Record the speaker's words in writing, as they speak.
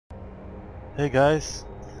Hey guys,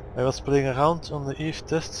 I was playing around on the Eve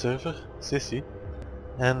test server, Sissy,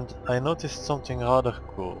 and I noticed something rather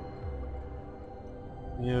cool.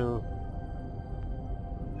 You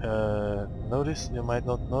you might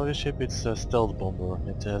not know the ship, it's a stealth bomber.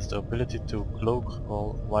 It has the ability to cloak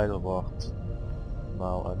while warped.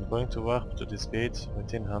 Now I'm going to warp to this gate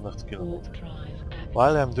within 100 kilometers.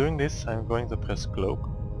 While I'm doing this, I'm going to press cloak,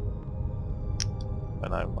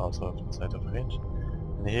 when I'm outside of range.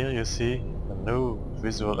 And here you see a new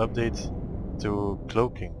visual update to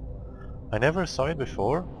cloaking. I never saw it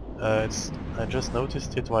before, I just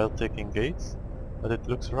noticed it while taking gates, but it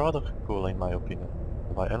looks rather cool in my opinion.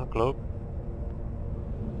 If I uncloak,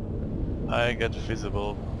 I get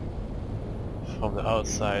visible from the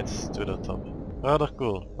outside to the top. Rather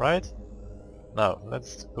cool, right? Now,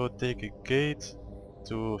 let's go take a gate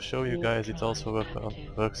to show you guys it also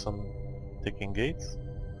works on taking gates.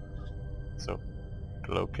 So,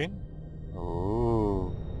 cloaking.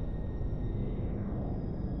 Ooh.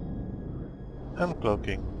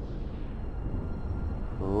 Uncloaking.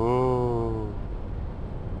 Ooh.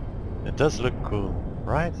 It does look cool,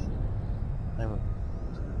 right? I'm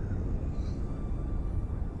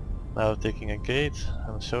now taking a gate.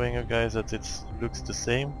 I'm showing you guys that it looks the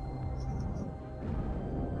same.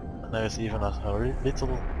 And there's even a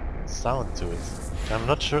little sound to it. I'm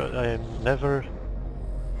not sure, I never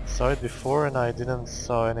saw it before and I didn't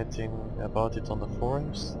saw anything about it on the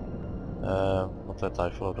forums. Not that I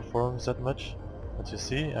follow the forums that much. But you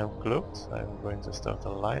see, I'm cloaked. I'm going to start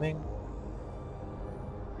aligning.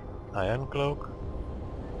 I uncloak.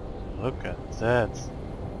 Look at that.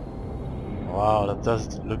 Wow, that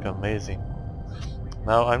does look amazing.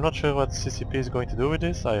 Now I'm not sure what CCP is going to do with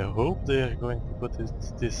this. I hope they are going to put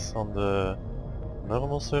this on the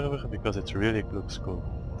normal server because it really looks cool.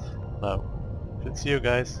 Now, good to see you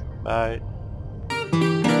guys. Bye.